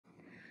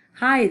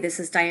Hi, this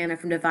is Diana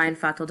from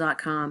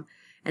DivineFractal.com,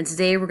 and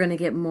today we're going to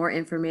get more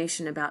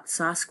information about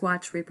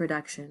Sasquatch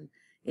Reproduction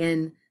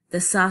in The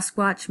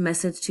Sasquatch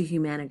Message to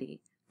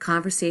Humanity,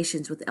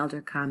 Conversations with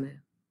Elder Kamooh.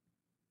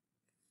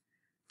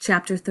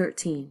 Chapter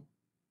 13.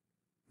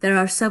 There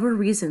are several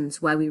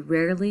reasons why we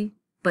rarely,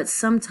 but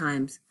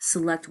sometimes,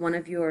 select one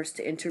of yours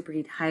to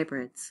interbreed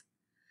hybrids.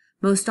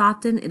 Most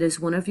often it is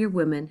one of your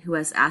women who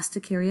has asked to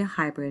carry a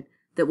hybrid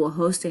that will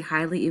host a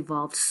highly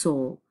evolved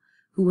soul,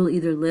 who will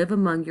either live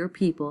among your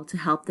people to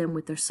help them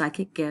with their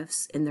psychic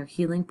gifts in their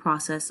healing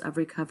process of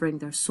recovering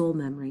their soul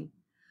memory,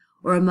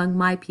 or among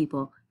my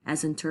people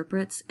as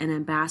interprets and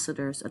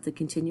ambassadors of the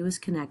continuous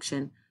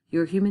connection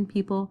your human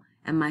people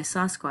and my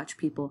Sasquatch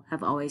people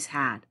have always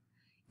had,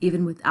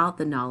 even without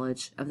the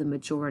knowledge of the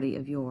majority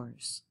of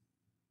yours.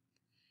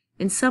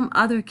 In some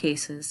other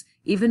cases,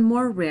 even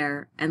more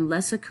rare and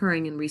less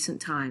occurring in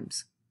recent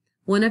times,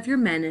 one of your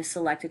men is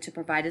selected to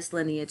provide his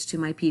lineage to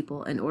my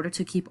people in order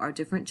to keep our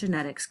different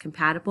genetics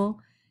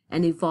compatible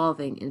and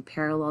evolving in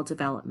parallel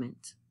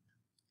development.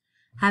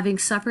 Having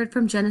suffered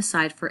from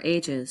genocide for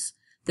ages,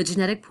 the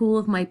genetic pool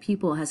of my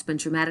people has been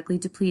dramatically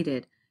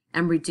depleted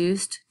and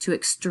reduced to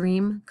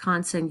extreme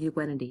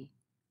consanguinity.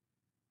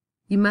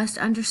 You must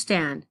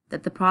understand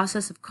that the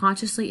process of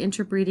consciously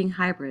interbreeding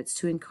hybrids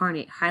to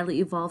incarnate highly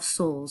evolved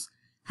souls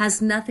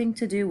has nothing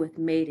to do with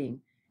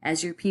mating,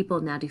 as your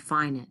people now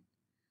define it.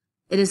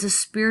 It is a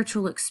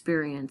spiritual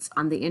experience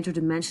on the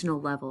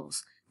interdimensional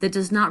levels that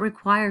does not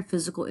require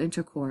physical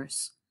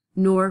intercourse,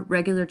 nor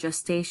regular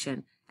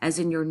gestation as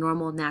in your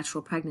normal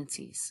natural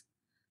pregnancies.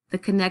 The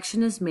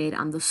connection is made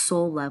on the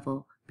soul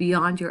level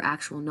beyond your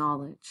actual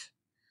knowledge.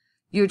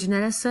 Your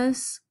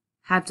geneticists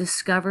have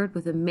discovered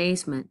with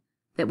amazement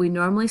that we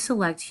normally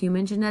select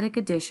human genetic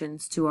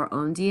additions to our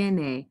own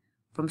DNA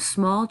from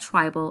small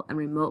tribal and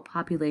remote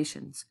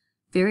populations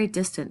very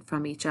distant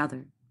from each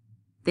other.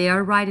 They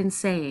are right in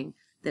saying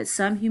that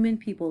some human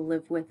people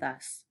live with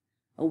us,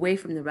 away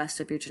from the rest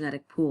of your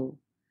genetic pool,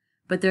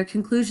 but their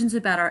conclusions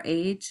about our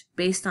age,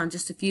 based on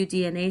just a few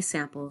DNA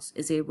samples,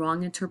 is a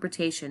wrong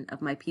interpretation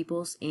of my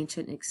people's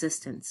ancient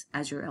existence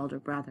as your elder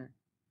brother.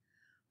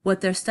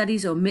 What their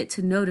studies omit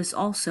to notice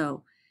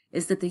also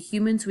is that the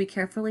humans we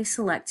carefully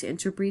select to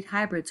interbreed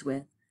hybrids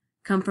with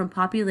come from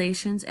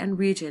populations and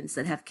regions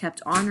that have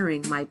kept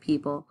honoring my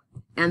people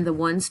and the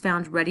ones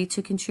found ready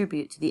to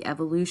contribute to the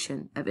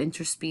evolution of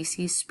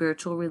interspecies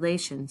spiritual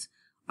relations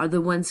are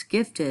the ones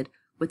gifted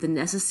with the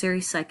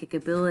necessary psychic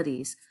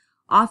abilities,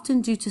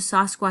 often due to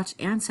Sasquatch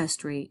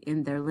ancestry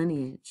in their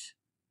lineage.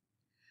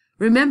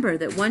 Remember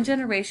that one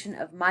generation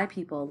of my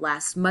people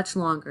lasts much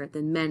longer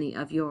than many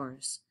of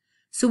yours,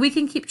 so we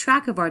can keep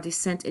track of our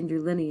descent in your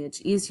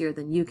lineage easier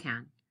than you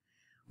can.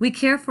 We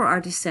care for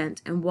our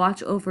descent and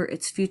watch over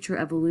its future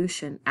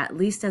evolution at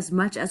least as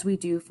much as we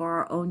do for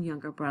our own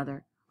younger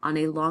brother, on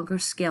a longer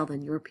scale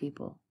than your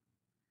people.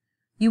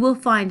 You will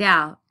find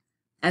out,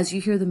 as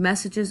you hear the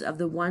messages of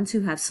the ones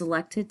who have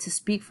selected to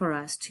speak for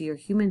us to your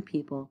human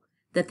people,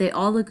 that they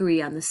all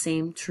agree on the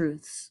same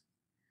truths.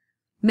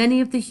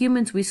 Many of the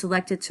humans we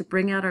selected to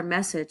bring out our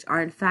message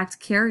are in fact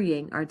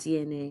carrying our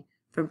DNA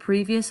from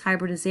previous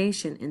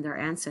hybridization in their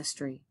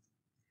ancestry.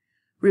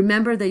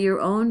 Remember that your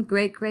own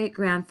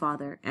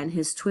great-great-grandfather and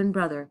his twin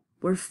brother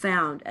were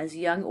found as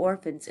young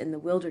orphans in the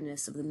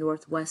wilderness of the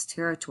Northwest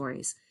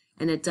Territories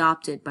and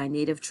adopted by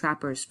native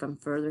trappers from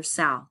further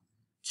south,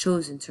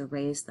 chosen to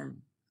raise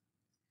them.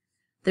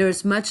 There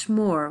is much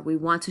more we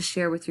want to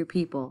share with your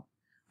people,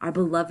 our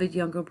beloved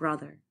younger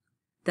brother,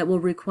 that will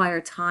require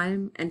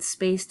time and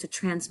space to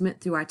transmit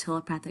through our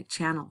telepathic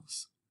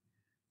channels.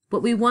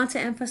 What we want to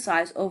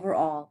emphasize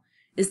overall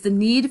is the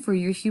need for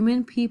your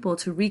human people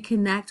to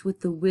reconnect with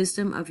the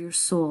wisdom of your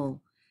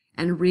soul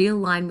and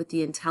realign with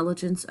the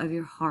intelligence of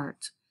your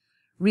heart,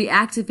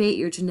 reactivate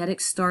your genetic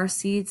star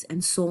seeds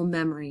and soul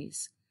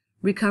memories,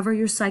 recover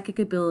your psychic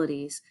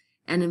abilities,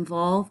 and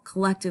evolve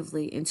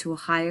collectively into a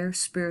higher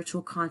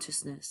spiritual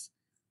consciousness,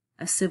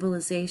 a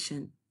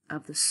civilization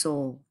of the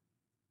soul.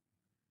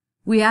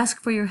 We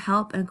ask for your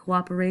help and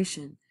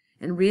cooperation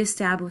in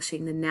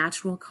reestablishing the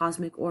natural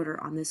cosmic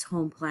order on this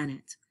home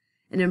planet,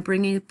 and in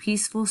bringing a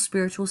peaceful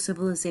spiritual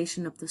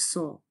civilization of the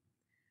soul,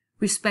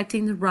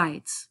 respecting the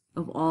rights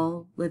of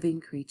all living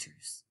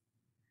creatures.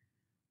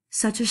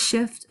 Such a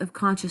shift of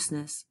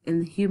consciousness in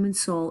the human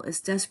soul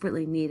is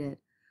desperately needed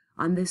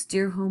on this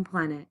dear home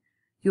planet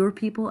your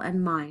people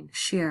and mine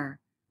share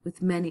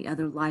with many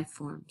other life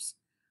forms,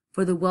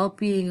 for the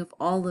well-being of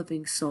all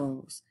living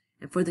souls,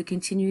 and for the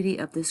continuity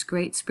of this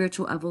great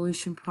spiritual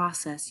evolution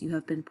process you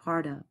have been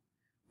part of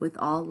with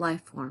all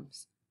life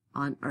forms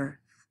on Earth.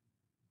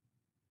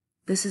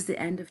 This is the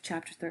end of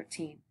chapter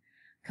 13.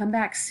 Come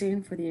back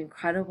soon for the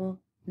incredible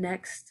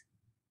next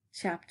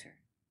chapter.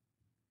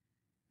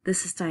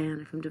 This is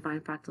Diana from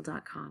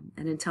DivineFractal.com,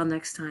 and until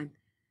next time,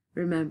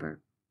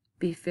 remember,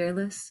 be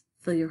fearless,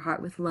 fill your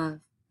heart with love,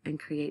 and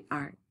create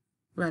art.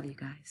 Love you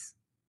guys.